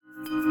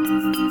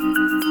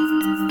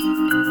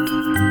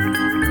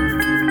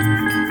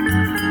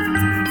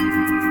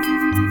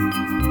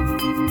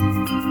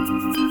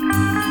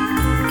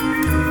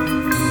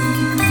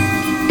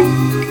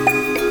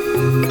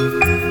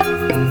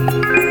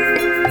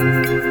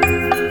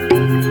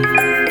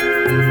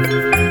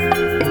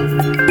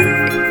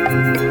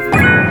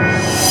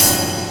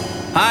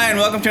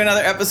welcome to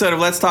another episode of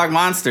Let's Talk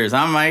Monsters.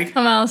 I'm Mike.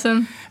 I'm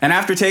Allison. And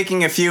after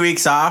taking a few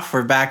weeks off,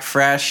 we're back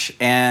fresh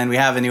and we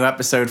have a new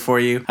episode for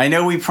you. I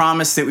know we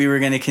promised that we were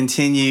going to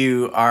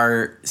continue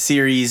our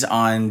series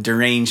on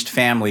deranged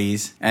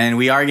families, and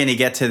we are going to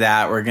get to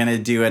that. We're going to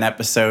do an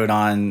episode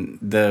on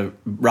the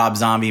Rob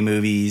Zombie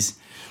movies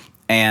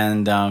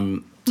and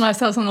Last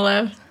House on the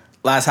Left.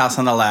 Last House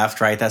on the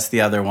Left, right? That's the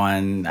other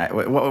one.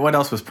 What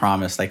else was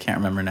promised? I can't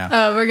remember now.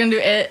 Oh, we're going to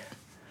do It.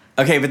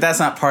 Okay, but that's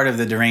not part of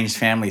the deranged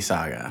family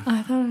saga.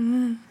 I thought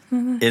it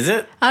was. Is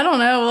it? I don't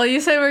know. Well,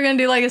 you said we're going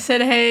to do like a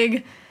Sid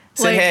Haig.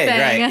 Sid Haig,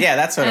 thing. right. Yeah,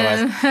 that's what it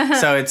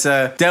was. So it's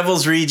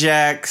Devil's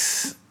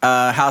Rejects,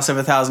 House of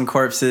a Thousand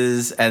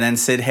Corpses, and then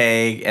Sid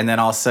Haig, and then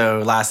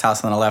also Last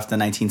House on the Left, the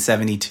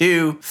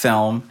 1972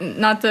 film.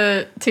 Not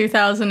the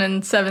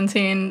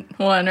 2017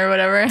 one or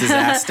whatever.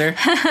 Disaster?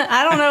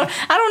 I don't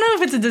know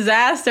if it's a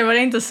disaster, but it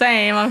ain't the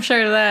same. I'm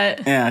sure of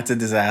that. Yeah, it's a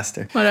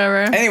disaster.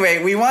 Whatever.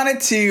 Anyway, we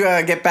wanted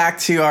to get back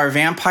to our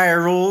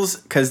vampire rules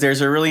because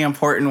there's a really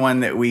important one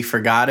that we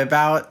forgot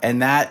about,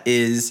 and that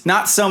is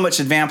not so much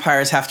that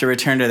vampires have to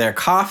return to their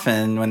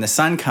coffin when the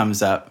sun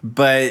comes up,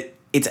 but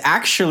it's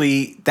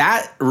actually,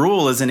 that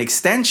rule is an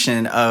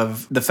extension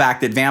of the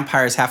fact that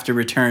vampires have to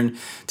return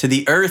to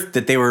the earth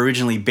that they were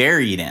originally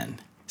buried in.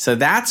 So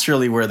that's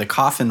really where the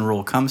coffin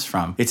rule comes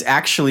from. It's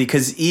actually,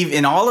 because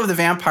in all of the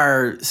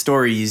vampire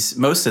stories,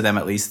 most of them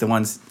at least, the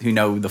ones who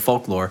know the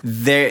folklore,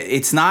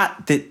 it's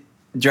not that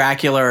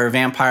Dracula or a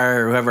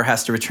vampire or whoever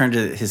has to return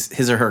to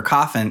his or her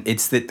coffin.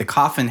 It's that the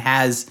coffin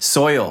has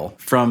soil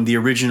from the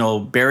original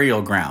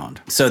burial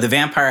ground. So the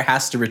vampire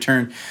has to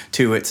return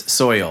to its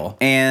soil.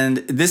 And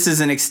this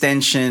is an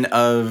extension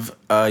of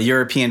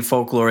European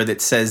folklore that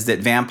says that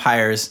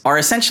vampires are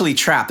essentially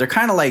trapped. They're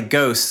kind of like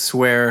ghosts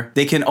where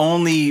they can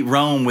only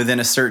roam within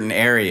a certain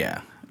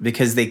area,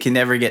 because they can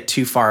never get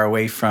too far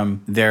away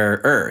from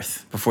their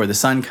earth before the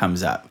sun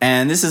comes up.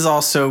 And this is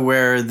also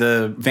where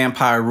the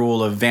vampire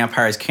rule of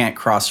vampires can't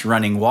cross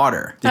running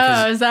water.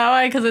 Oh, is that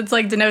why? Because it's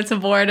like denotes a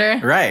border?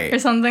 Right. Or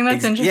something?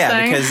 That's interesting.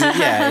 Yeah,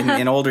 because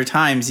in older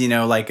times,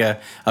 like a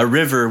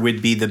river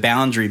would be the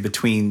boundary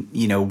between,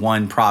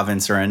 one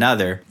province or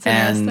another. It's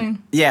interesting.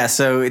 And yeah,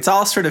 so it's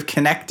all sort of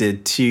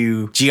connected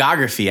to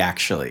geography,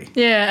 actually.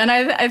 Yeah, and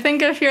I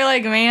think if you're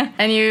like me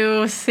and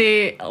you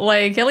see,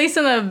 like, at least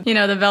in the,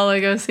 the Bela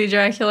Lugosi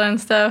Dracula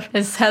and stuff,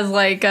 it has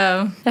like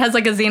a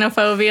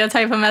xenophobia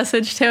type of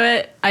message to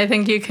it. I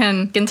think you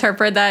can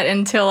interpret that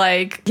into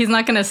like, he's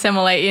not going to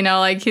assimilate,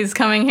 like he's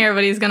coming here,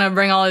 but he's going to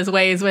bring all his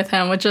ways with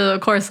him, which is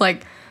of course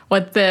like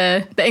what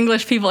the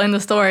English people in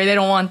the story, they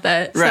don't want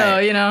that.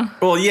 Right. So,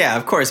 Well, yeah,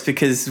 of course,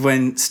 because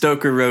when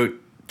Stoker wrote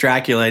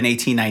Dracula in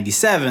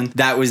 1897,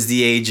 that was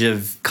the age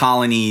of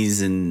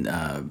colonies and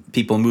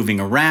people moving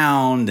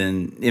around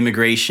and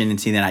immigration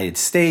into the United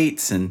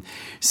States. And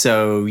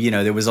so,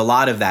 there was a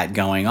lot of that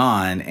going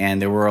on.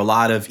 And there were a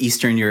lot of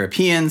Eastern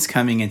Europeans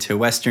coming into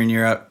Western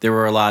Europe. There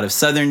were a lot of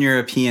Southern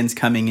Europeans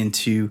coming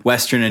into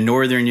Western and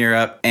Northern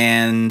Europe.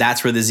 And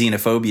that's where the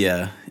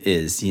xenophobia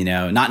is,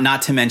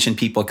 not to mention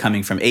people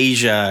coming from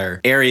Asia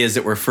or areas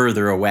that were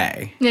further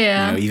away.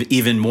 Yeah.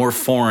 Even more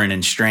foreign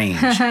and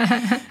strange.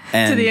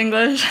 And to the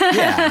English.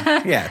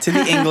 yeah, to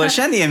the English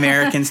and the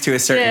Americans to a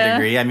certain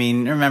degree. I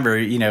mean,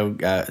 remember,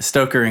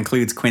 Stoker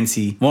includes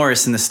Quincy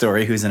Morris in the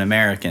story, who's an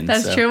American.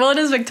 That's true. Well, it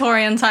is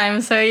Victorian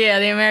times, so yeah,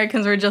 the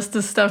Americans were just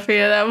as stuffy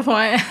at that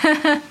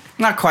point.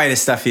 Not quite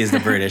as stuffy as the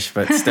British,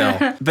 but still.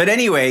 But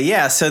anyway,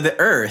 yeah, so the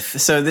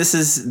Earth. So this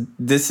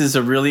is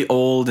a really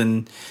old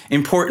and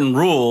important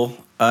rule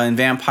in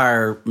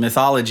vampire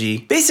mythology.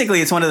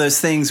 Basically, it's one of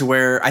those things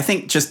where I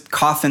think just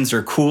coffins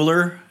are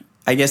cooler,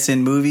 I guess,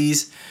 in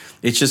movies.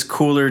 It's just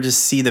cooler to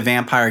see the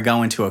vampire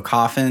go into a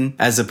coffin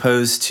as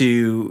opposed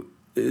to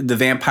the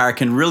vampire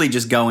can really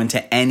just go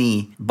into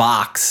any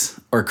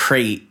box or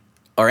crate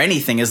or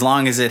anything as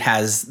long as it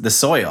has the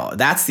soil.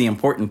 That's the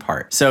important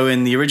part. So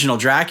in the original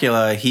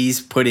Dracula, he's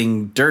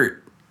putting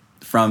dirt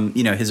from,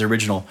 his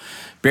original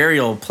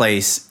burial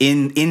place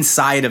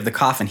inside of the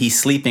coffin. He's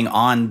sleeping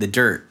on the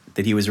dirt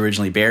that he was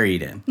originally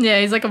buried in.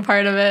 Yeah, he's like a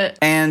part of it.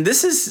 And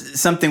this is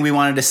something we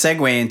wanted to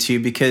segue into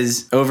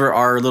because over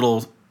our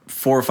little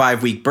 4 or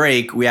 5 week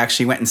break, we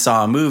actually went and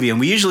saw a movie. And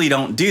we usually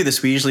don't do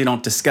this. We usually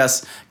don't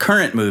discuss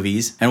current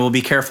movies. And we'll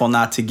be careful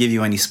not to give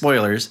you any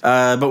spoilers.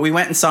 But we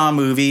went and saw a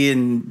movie.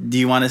 And do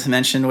you want to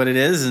mention what it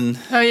is?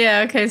 Oh,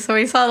 yeah. Okay. So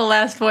we saw The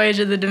Last Voyage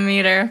of the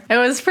Demeter. It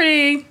was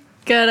pretty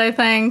good, I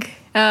think.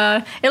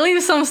 It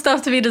leaves some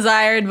stuff to be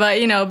desired. But,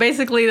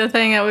 basically the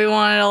thing that we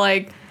wanted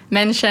to,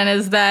 mention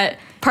is that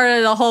part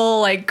of the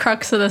whole,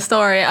 crux of the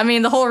story. I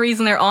mean, the whole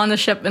reason they're on the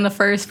ship in the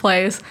first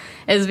place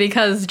is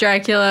because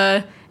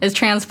Dracula is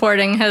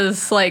transporting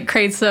his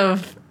crates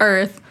of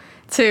earth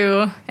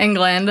to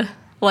England,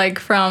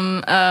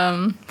 from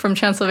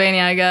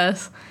Transylvania, I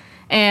guess.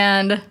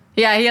 And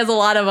yeah, he has a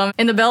lot of them.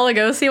 In the Bela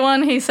Lugosi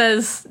one, he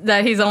says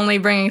that he's only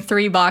bringing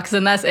 3 boxes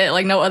and that's it,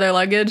 no other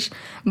luggage.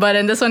 But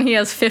in this one, he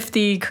has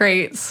 50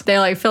 crates.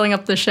 They're filling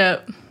up the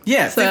ship.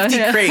 Yeah,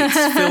 50 crates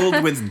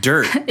filled with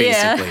dirt,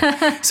 basically.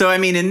 Yeah. So, I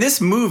mean, in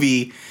this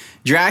movie,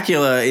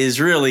 Dracula is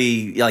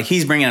really like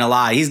he's bringing a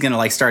lot. He's going to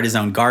like start his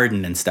own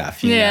garden and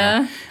stuff. You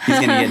know? He's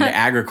going to get into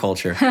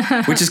agriculture,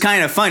 which is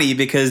kind of funny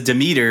because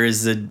Demeter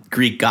is the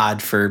Greek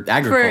god for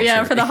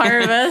agriculture. For the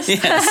harvest. So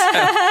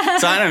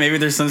I don't know. Maybe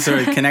there's some sort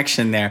of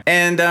connection there.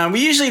 And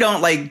we usually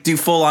don't like do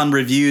full on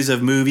reviews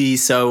of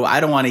movies, so I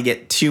don't want to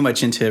get too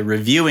much into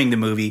reviewing the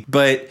movie.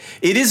 But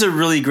it is a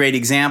really great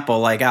example,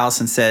 like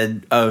Allison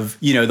said, of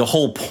the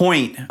whole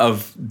point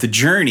of the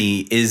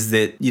journey is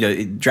that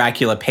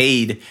Dracula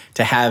paid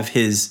to have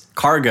his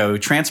cargo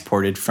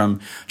transported from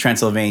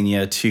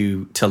Transylvania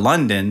to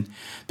London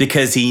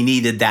because he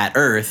needed that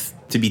earth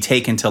to be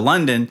taken to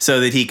London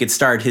so that he could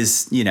start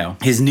his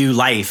new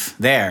life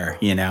there,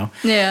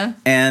 Yeah.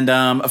 And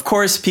of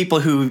course, people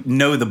who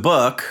know the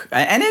book,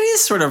 and it is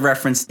sort of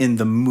referenced in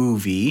the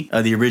movie,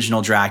 the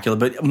original Dracula,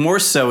 but more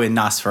so in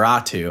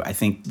Nosferatu. I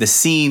think the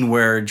scene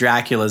where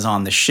Dracula's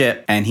on the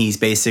ship and he's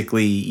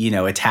basically,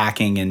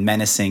 attacking and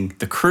menacing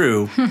the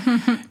crew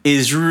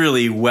is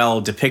really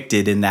well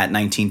depicted in that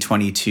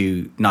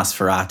 1922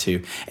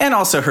 Nosferatu, and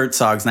also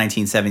Herzog's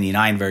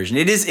 1979 version.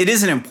 It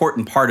is an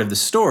important part of the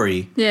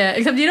story. Yeah.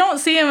 Except you don't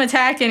see him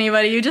attack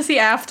anybody. You just see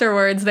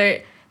afterwards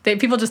they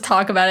people just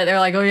talk about it. They're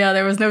like, oh yeah,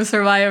 there was no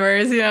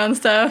survivors, and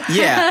stuff.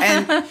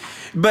 Yeah,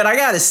 but I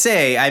gotta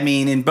say, I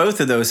mean, in both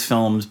of those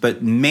films,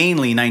 but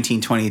mainly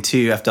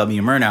 1922 F.W.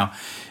 Murnau,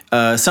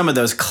 some of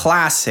those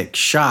classic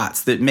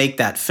shots that make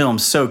that film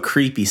so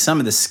creepy. Some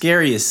of the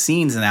scariest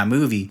scenes in that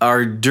movie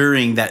are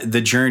during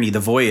the journey, the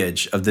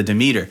voyage of the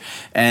Demeter.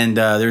 And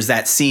there's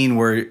that scene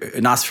where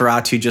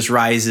Nosferatu just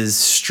rises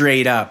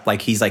straight up,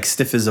 like he's like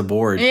stiff as a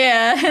board.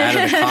 Yeah. Out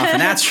of the coffin.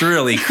 That's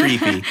really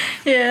creepy.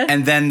 Yeah.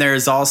 And then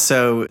there's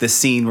also the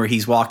scene where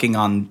he's walking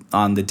on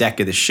the deck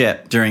of the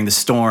ship during the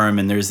storm,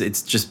 and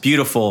it's just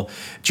beautiful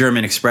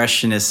German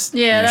expressionist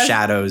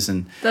shadows.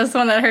 And that's the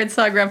one that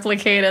Herzog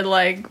replicated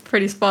like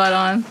pretty spot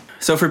on.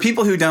 So for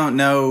people who don't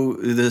know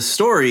the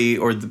story,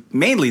 or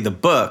mainly the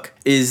book,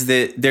 is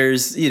that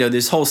there's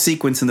this whole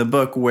sequence in the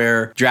book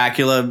where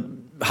Dracula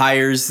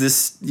hires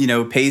this,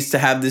 pays to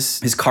have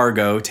his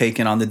cargo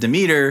taken on the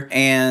Demeter,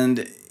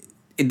 and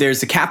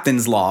there's a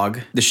captain's log.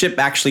 The ship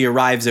actually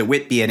arrives at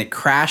Whitby and it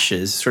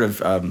crashes, sort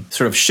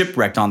of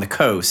shipwrecked on the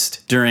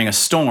coast during a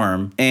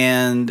storm.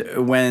 And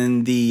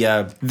when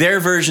their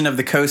version of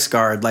the Coast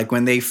Guard, like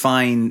when they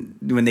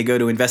go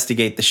to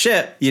investigate the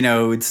ship,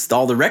 it's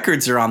all the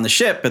records are on the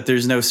ship, but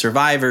there's no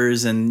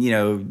survivors, and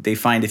they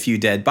find a few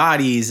dead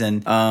bodies,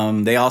 and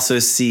they also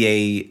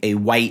see a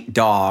white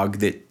dog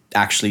that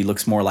actually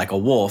looks more like a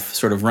wolf,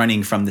 sort of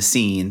running from the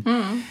scene.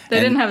 They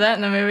didn't have that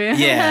in the movie.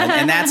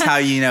 Yeah, and that's how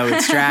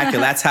it's Dracula.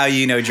 That's how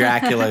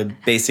Dracula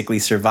basically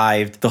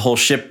survived the whole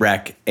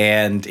shipwreck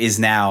and is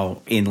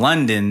now in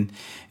London.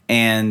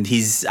 And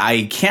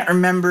I can't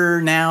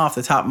remember now off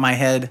the top of my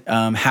head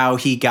how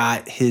he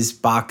got his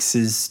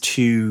boxes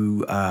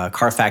to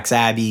Carfax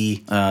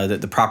Abbey,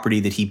 the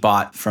property that he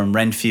bought from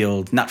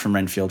Renfield,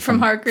 from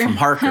Harker. From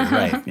Harker,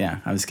 right? Yeah,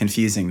 I was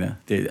confusing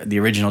the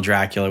original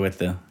Dracula with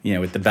the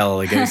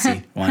Bela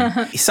Lugosi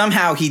one.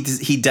 Somehow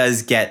he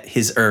does get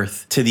his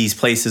earth to these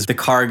places. The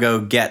cargo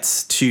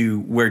gets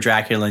to where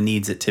Dracula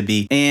needs it to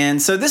be, and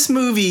so this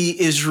movie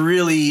is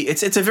really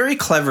it's a very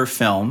clever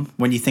film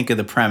when you think of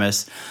the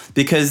premise,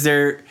 because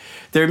they're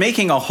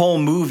making a whole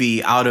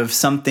movie out of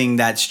something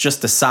that's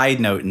just a side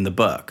note in the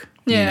book.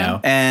 Yeah.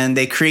 And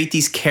they create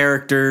these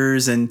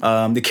characters, and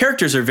the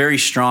characters are very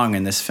strong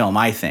in this film,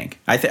 I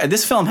think.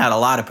 This film had a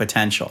lot of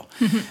potential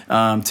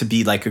to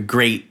be like a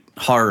great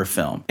horror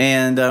film.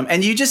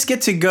 And you just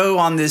get to go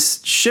on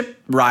this ship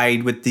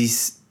ride with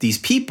these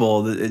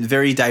people, the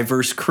very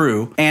diverse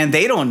crew, and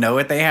they don't know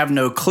it. They have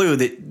no clue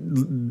that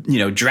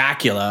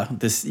Dracula,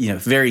 this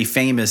very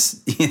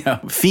famous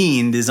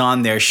fiend, is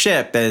on their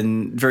ship,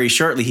 and very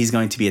shortly he's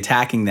going to be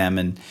attacking them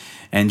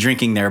and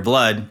drinking their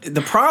blood.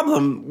 The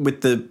problem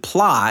with the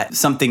plot,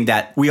 something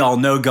that we all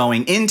know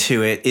going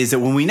into it, is that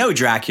when we know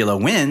Dracula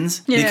wins,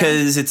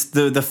 because it's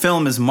the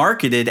film is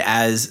marketed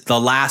as the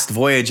last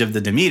voyage of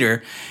the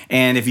Demeter,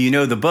 and if you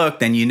know the book,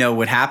 then you know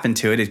what happened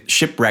to it. It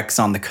shipwrecks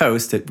on the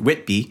coast at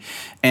Whitby,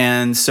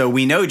 and so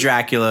we know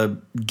Dracula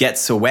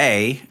gets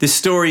away. This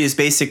story is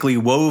basically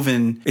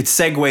woven, it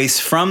segues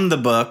from the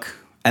book,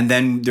 and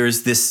then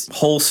there's this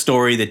whole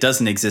story that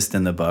doesn't exist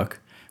in the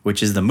book,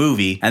 which is the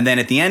movie. And then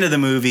at the end of the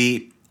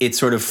movie, it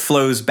sort of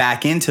flows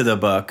back into the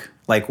book,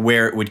 like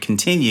where it would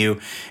continue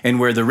and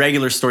where the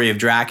regular story of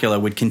Dracula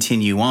would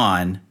continue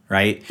on,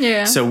 right?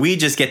 Yeah. So we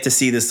just get to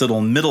see this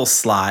little middle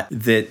slot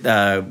that,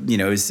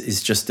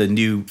 is just a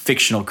new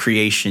fictional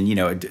creation,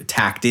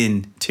 tacked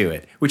into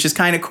it, which is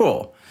kind of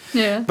cool.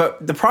 Yeah.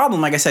 But the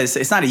problem, like I said,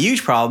 it's not a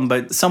huge problem,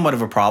 but somewhat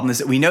of a problem, is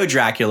that we know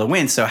Dracula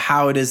wins. So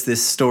how does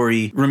this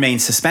story remain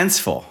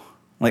suspenseful?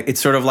 Like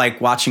it's sort of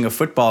like watching a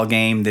football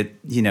game that,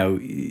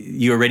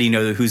 you already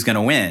know who's going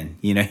to win,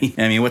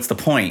 I mean, what's the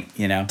point,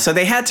 So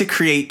they had to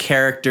create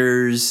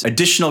characters,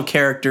 additional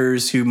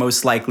characters who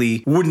most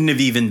likely wouldn't have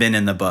even been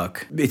in the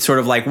book. It's sort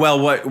of like, well,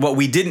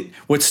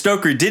 what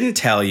Stoker didn't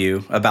tell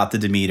you about the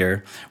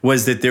Demeter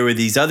was that there were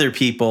these other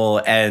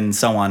people and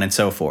so on and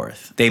so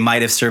forth. They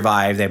might have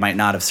survived, they might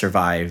not have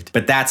survived,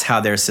 but that's how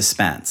there's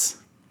suspense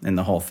in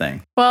the whole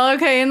thing. Well,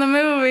 okay, in the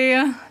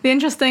movie, the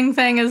interesting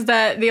thing is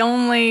that the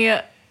only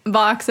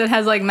box that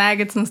has like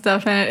maggots and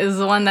stuff in it is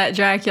the one that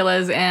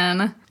Dracula's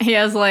in. He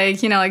has like,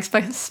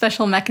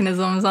 special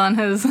mechanisms on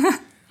his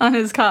on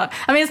his coffin.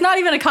 I mean, it's not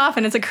even a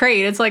coffin, it's a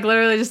crate. It's like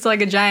literally just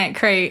like a giant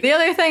crate. The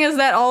other thing is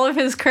that all of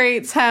his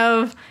crates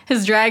have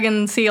his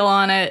dragon seal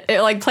on it.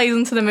 It like plays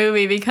into the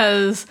movie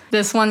because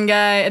this one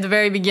guy at the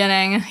very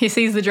beginning, he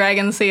sees the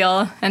dragon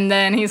seal and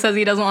then he says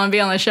he doesn't want to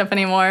be on the ship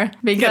anymore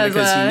because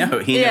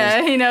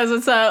he knows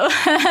what's up.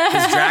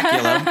 Because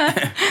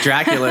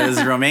Dracula is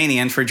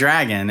Romanian for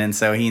dragon, and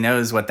so he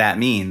knows what that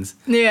means.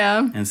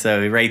 Yeah. And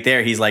so right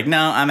there, he's like, no,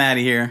 I'm out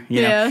of here.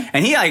 You know?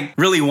 And he like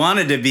really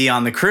wanted to be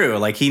on the crew.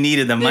 Like he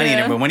needed the money,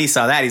 but when he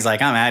saw that, he's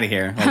like, I'm out of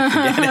here. Like,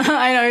 forget it.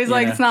 I know, he's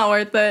like, it's not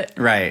worth it.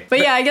 Right. But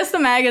yeah, I guess the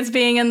maggots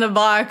being in the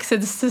box,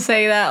 it's to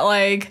say that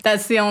like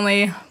that's the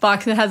only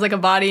box that has like a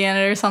body in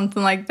it or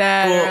something like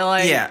that. Well, or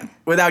like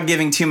without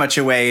giving too much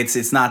away,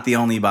 it's not the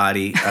only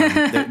body.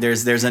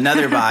 There's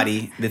another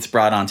body that's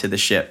brought onto the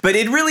ship. But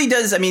it really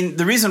does, I mean,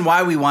 the reason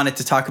why we wanted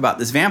to talk about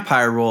this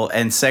vampire rule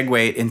and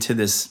segue it into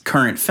this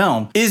current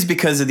film is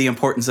because of the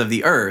importance of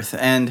the Earth.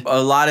 And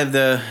a lot of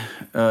the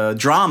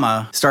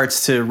drama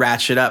starts to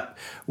ratchet up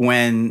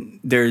when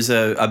there's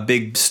a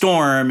big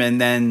storm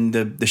and then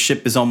the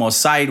ship is almost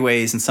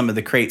sideways and some of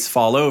the crates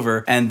fall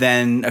over and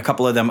then a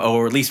couple of them,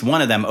 or at least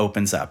one of them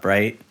opens up,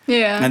 right?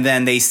 Yeah. And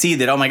then they see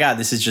that, oh my God,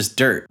 this is just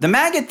dirt. The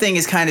maggot thing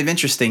is kind of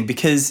interesting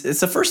because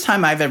it's the first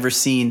time I've ever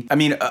seen, I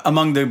mean,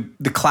 among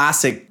the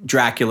classic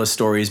Dracula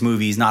stories,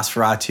 movies,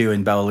 Nosferatu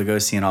and Bela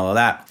Lugosi and all of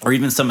that, or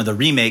even some of the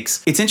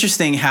remakes, it's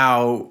interesting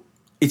how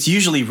it's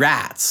usually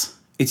rats.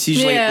 It's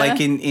usually like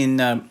in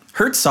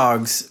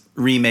Herzog's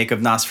remake of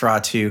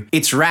Nosferatu,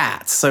 it's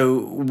rats.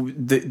 So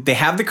they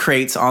have the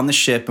crates on the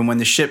ship, and when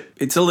the ship,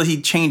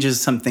 he changes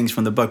some things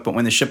from the book, but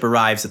when the ship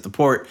arrives at the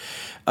port,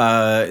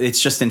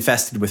 it's just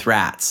infested with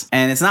rats.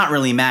 And it's not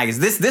really maggots.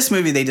 This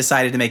movie, they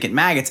decided to make it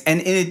maggots. And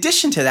in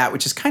addition to that,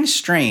 which is kind of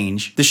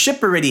strange, the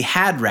ship already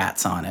had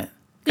rats on it.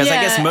 Because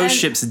I guess most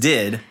ships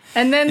did.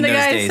 And then the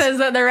guy says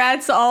that the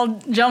rats all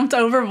jumped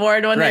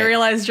overboard when they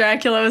realized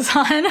Dracula was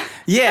on.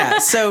 Yeah,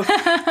 so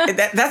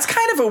that's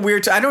kind of a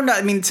weird... I don't know.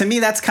 I mean, to me,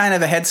 that's kind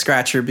of a head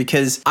scratcher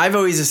because I've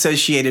always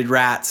associated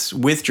rats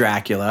with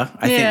Dracula.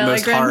 I think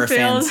most like horror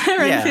fans...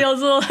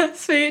 Renfield's little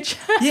speech.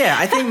 Yeah,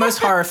 I think most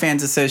horror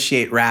fans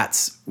associate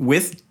rats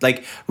with...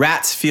 Like,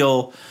 rats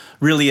feel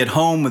really at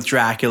home with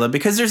Dracula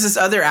because there's this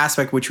other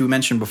aspect which we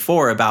mentioned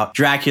before about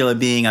Dracula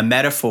being a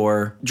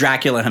metaphor.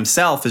 Dracula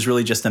himself is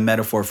really just a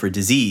metaphor for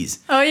disease.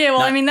 Oh yeah,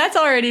 well I mean that's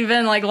already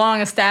been like long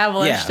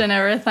established and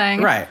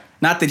everything. Right.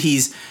 Not that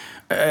he's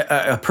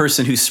a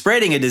person who's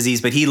spreading a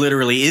disease, but he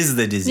literally is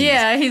the disease.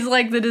 Yeah, he's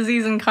like the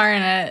disease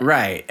incarnate.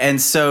 Right.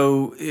 And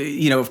so,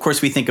 of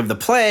course we think of the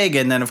plague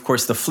and then of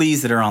course the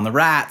fleas that are on the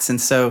rats.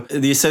 And so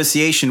the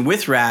association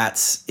with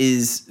rats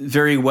is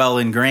very well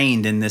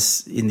ingrained in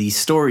these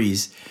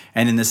stories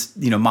and in this,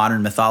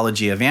 modern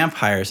mythology of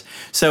vampires.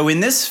 So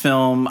in this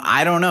film,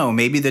 I don't know,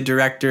 maybe the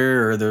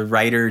director or the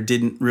writer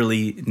didn't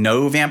really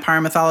know vampire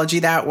mythology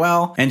that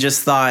well and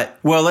just thought,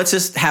 well, let's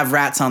just have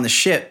rats on the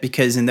ship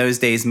because in those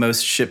days,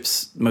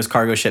 most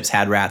cargo ships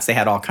had rats. They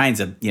had all kinds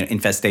of,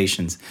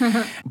 infestations.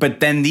 But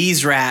then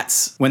these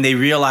rats, when they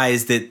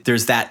realized that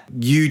there's that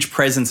huge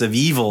presence of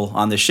evil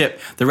on the ship,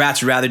 the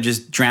rats would rather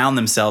just drown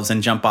themselves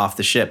and jump off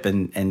the ship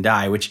and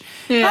die, which,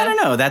 I don't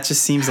know, that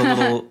just seems a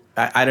little...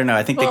 I don't know.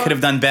 I think they could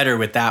have done better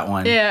with that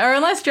one. Yeah, or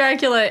unless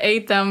Dracula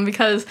ate them,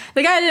 because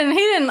the guy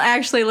didn't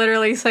actually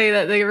literally say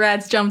that the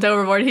rats jumped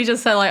overboard. He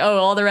just said like, oh,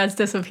 all the rats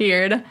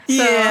disappeared.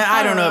 So,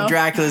 I don't know if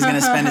Dracula's going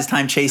to spend his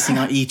time chasing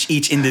on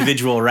each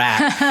individual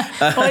rat.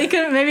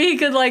 Well, maybe he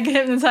could like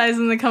hypnotize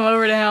them to come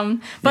over to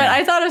him. But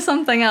I thought of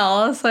something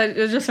else. I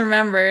just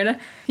remembered.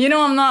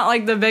 I'm not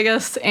like the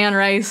biggest Anne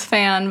Rice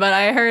fan, but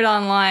I heard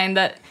online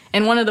that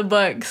in one of the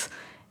books,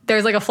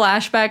 there's like a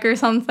flashback or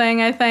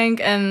something, I think,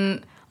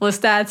 and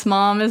Lestat's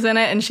mom is in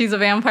it, and she's a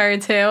vampire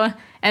too.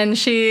 And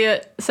she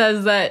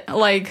says that,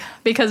 like,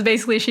 because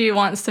basically she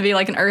wants to be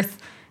like an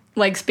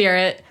earth-like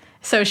spirit,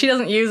 so she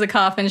doesn't use a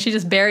coffin. She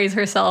just buries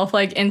herself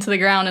like into the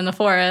ground in the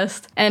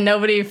forest, and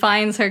nobody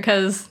finds her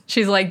because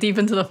she's like deep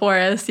into the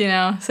forest,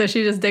 So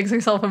she just digs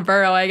herself a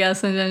burrow, I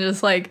guess, and then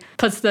just like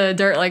puts the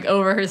dirt like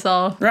over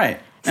herself. Right.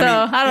 So,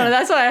 I don't know.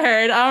 That's what I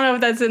heard. I don't know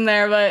if that's in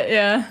there, but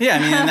yeah. Yeah, I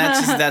mean, and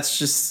that's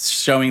just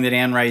showing that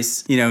Anne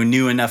Rice,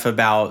 knew enough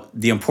about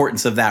the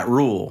importance of that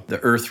rule, the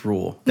earth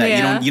rule.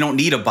 That you don't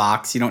need a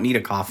box, you don't need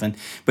a coffin,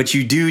 but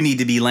you do need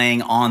to be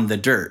laying on the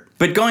dirt.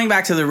 But going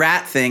back to the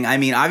rat thing, I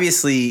mean,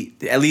 obviously,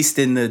 at least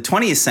in the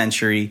 20th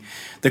century,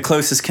 the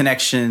closest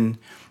connection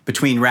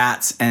between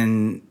rats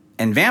and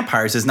and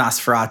vampires is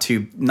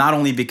Nosferatu, not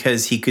only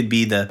because he could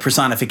be the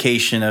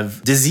personification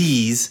of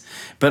disease,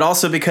 but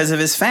also because of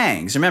his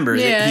fangs. Remember,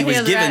 he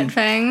was given rat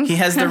fangs. He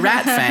has the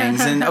rat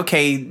fangs,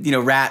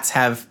 and rats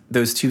have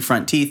those two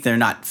front teeth. They're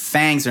not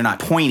fangs, they're not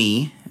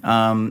pointy.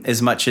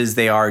 As much as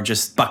they are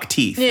just buck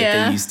teeth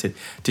that they use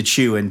to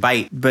chew and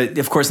bite. But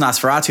of course,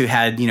 Nosferatu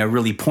had,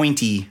 really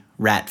pointy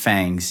rat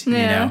fangs,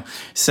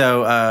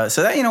 So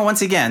that,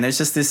 once again, there's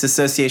just this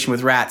association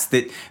with rats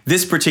that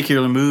this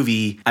particular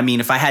movie, I mean,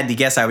 if I had to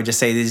guess, I would just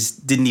say this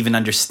didn't even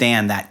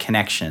understand that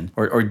connection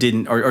or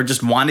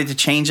just wanted to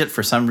change it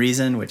for some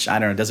reason, which I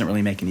don't know, doesn't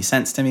really make any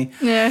sense to me.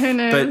 Yeah, who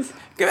knows? But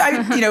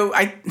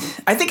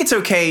I think it's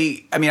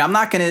okay. I mean, I'm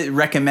not going to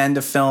recommend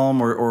a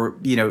film or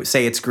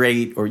say it's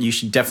great or you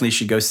definitely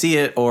should go see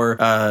it or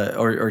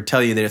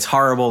tell you that it's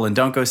horrible and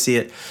don't go see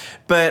it.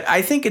 But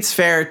I think it's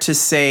fair to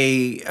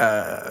say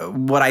tell you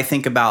what I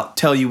think about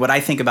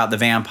the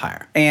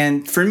vampire.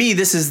 And for me,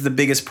 this is the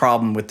biggest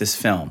problem with this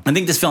film. I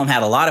think this film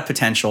had a lot of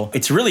potential.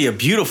 It's really a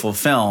beautiful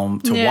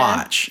film to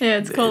watch. Yeah,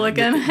 it's cool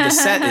looking. The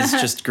set is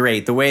just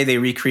great. The way they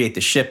recreate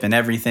the ship and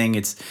everything.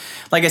 It's,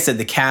 like I said,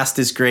 the cast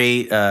is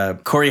great.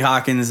 Corey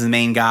Hawkins is the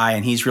main guy,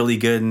 and he's really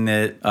good in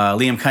it.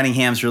 Liam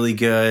Cunningham's really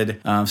good.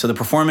 So the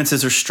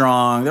performances are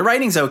strong. The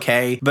writing's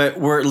okay. But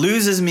where it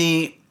loses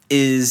me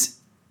is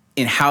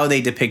in how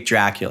they depict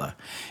Dracula.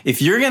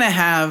 If you're going to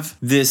have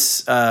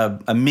this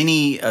a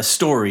mini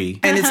story,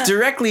 and it's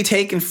directly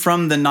taken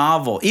from the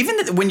novel,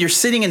 even when you're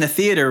sitting in the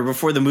theater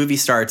before the movie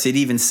starts, it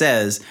even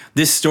says,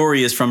 this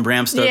story is from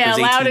Bram Stoker's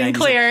 1896. Yeah, loud and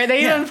clear.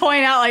 They even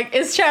point out,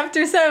 it's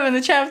chapter 7.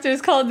 The chapter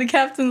is called The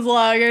Captain's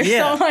Log or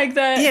something like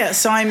that. Yeah,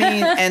 so I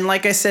mean, and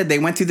like I said, they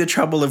went through the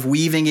trouble of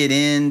weaving it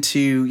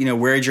into,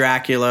 where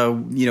Dracula,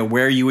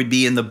 where you would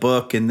be in the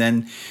book, and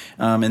then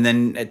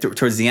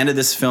towards the end of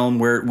this film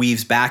where it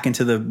weaves back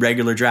into the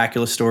regular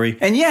Dracula story.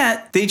 And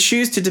yet, they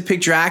choose to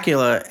depict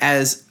Dracula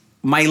as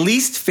my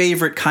least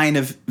favorite kind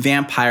of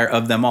vampire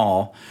of them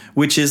all,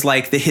 which is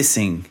like the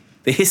hissing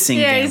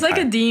vampire. He's like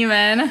a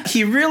demon.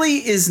 He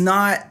really is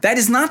not, that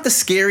is not the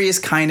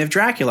scariest kind of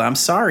Dracula. I'm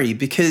sorry,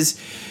 because,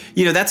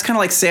 that's kind of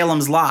like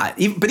Salem's Lot.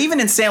 But even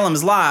in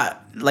Salem's Lot,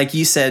 like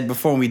you said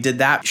before when we did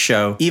that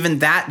show, even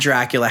that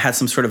Dracula had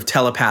some sort of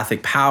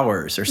telepathic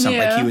powers or something.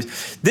 Yeah.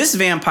 This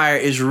vampire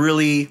is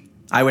really,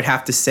 I would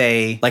have to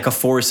say, like a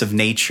force of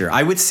nature.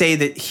 I would say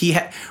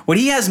that what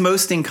he has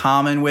most in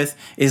common with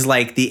is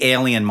like the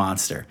alien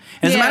monster.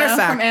 And as a matter of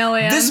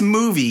fact, this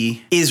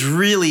movie is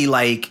really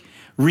like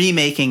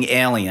remaking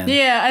Alien.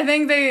 Yeah, I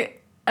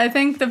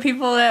think the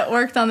people that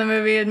worked on the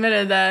movie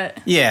admitted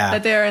that. Yeah.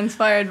 That they were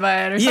inspired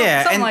by it or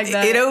something like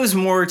that. It owes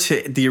more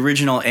to the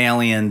original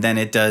Alien than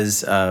it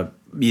does,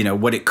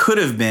 what it could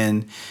have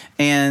been,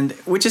 and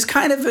which is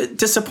kind of a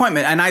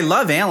disappointment. And I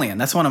love Alien.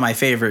 That's one of my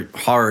favorite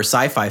horror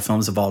sci-fi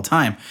films of all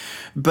time.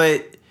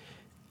 But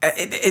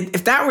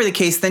if that were the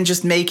case, then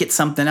just make it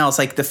something else.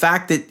 Like the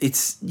fact that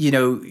it's,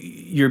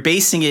 you're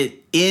basing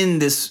it in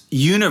this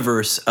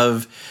universe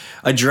of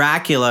a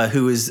Dracula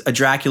who is a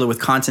Dracula with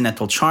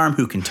continental charm,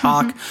 who can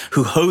talk,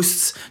 who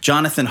hosts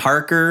Jonathan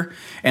Harker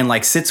and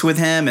like sits with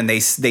him, and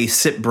they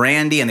sip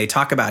brandy and they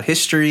talk about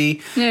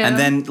history. Yeah. And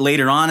then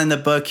later on in the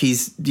book, he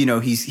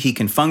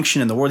can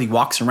function in the world. He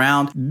walks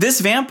around.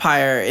 This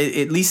vampire,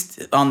 at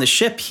least on the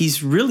ship,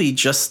 he's really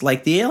just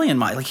like the alien.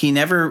 Like he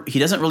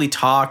doesn't really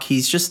talk.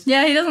 He's just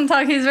he doesn't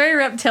talk. He's very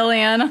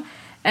reptilian.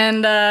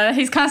 And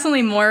he's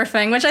constantly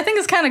morphing, which I think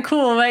is kind of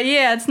cool. But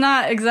yeah, it's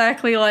not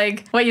exactly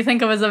like what you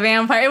think of as a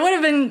vampire. It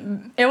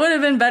would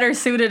have been better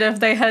suited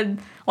if they had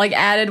like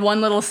added one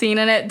little scene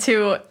in it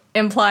to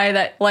imply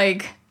that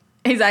like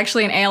he's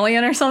actually an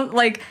alien or something,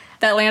 like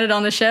that landed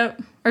on the ship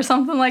or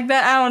something like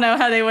that. I don't know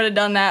how they would have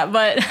done that,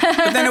 but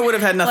then it would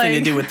have had nothing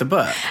to do with the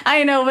book.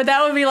 I know, but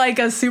that would be like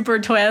a super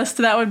twist.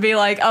 That would be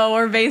like, oh,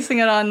 we're basing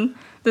it on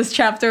this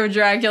chapter of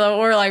Dracula.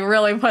 We're like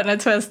really putting a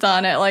twist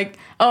on it, like,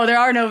 oh, there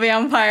are no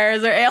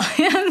vampires or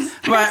aliens.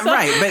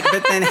 Right.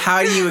 But then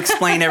how do you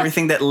explain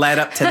everything that led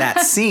up to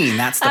that scene?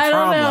 That's the problem.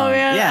 I don't know,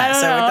 man. Yeah,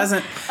 so it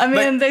doesn't. I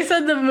mean, they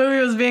said the movie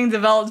was being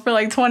developed for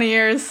like 20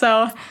 years,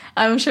 so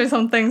I'm sure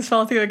some things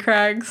fell through the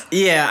cracks.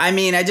 Yeah, I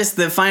mean,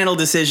 the final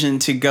decision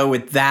to go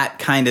with that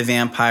kind of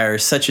vampire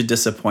is such a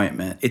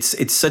disappointment.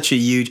 It's such a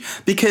huge,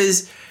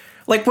 because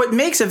like what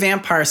makes a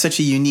vampire such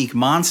a unique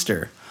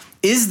monster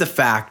is the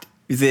fact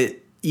that,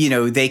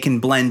 they can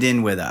blend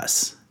in with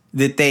us.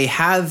 That they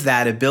have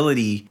that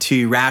ability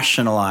to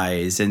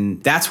rationalize,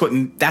 and that's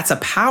a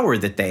power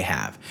that they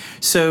have.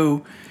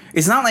 So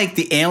it's not like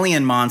the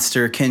alien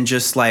monster can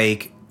just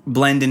like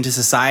blend into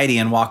society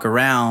and walk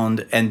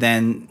around, and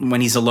then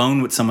when he's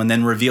alone with someone,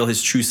 then reveal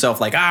his true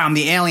self, like, I'm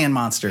the alien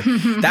monster.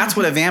 That's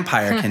what a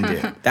vampire can do.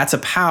 That's a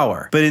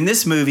power. But in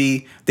this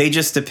movie, they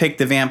just depict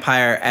the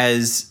vampire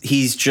as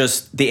he's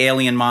just the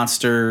alien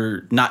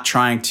monster, not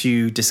trying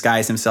to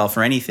disguise himself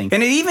or anything.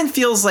 And it even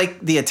feels like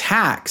the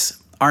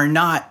attacks are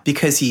not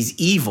because he's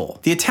evil.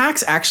 The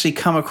attacks actually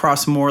come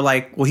across more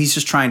like, well, he's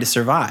just trying to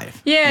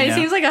survive. Yeah, he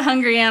seems like a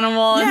hungry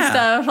animal and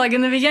stuff. Like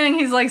in the beginning,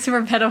 he's like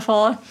super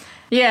pitiful.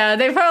 Yeah,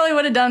 they probably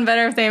would have done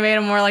better if they made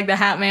him more like the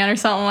Hat Man or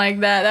something like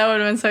that. That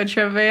would have been so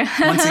trippy.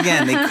 Once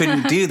again, they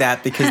couldn't do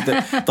that because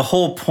the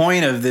whole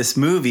point of this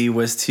movie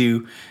was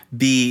to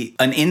be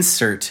an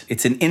insert.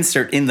 It's an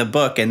insert in the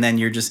book, and then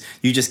you just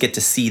get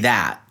to see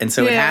that, and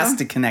so it has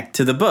to connect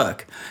to the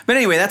book. But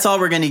anyway, that's all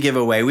we're going to give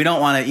away. We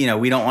don't want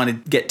to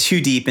get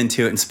too deep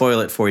into it and spoil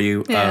it for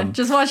you. Yeah,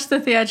 just watch the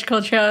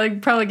theatrical trailer.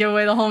 You'd probably give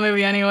away the whole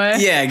movie anyway.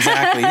 Yeah,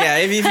 exactly. Yeah,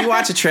 if you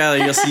watch a trailer,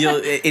 you'll see.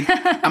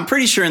 I'm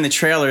pretty sure in the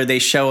trailer they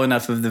show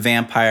enough of the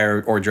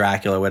vampire or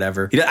Dracula,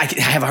 whatever. I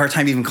have a hard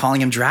time even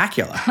calling him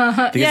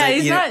Dracula. Yeah,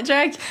 he's not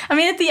Dracula. I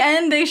mean, at the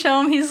end they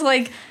show him he's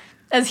like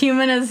as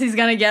human as he's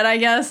gonna get, I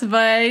guess,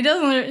 but he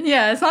doesn't.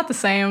 Yeah, it's not the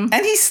same.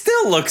 And he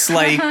still looks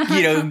like,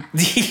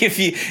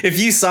 if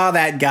you saw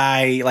that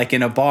guy like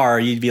in a bar,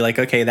 you'd be like,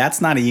 okay,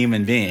 that's not a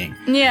human being.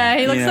 Yeah,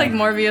 he looks like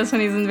Morbius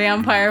when he's in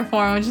vampire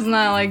form, which is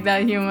not like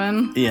that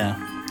human. Yeah.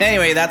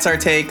 Anyway, that's our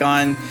take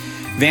on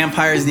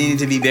vampires needing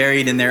to be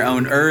buried in their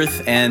own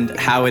earth and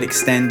how it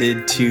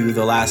extended to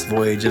the last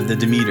voyage of the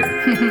Demeter.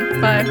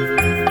 Bye.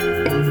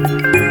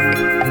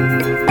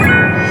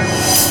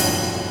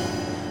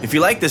 If you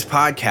like this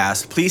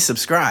podcast, please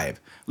subscribe.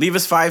 Leave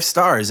us 5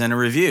 stars and a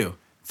review.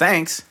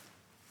 Thanks.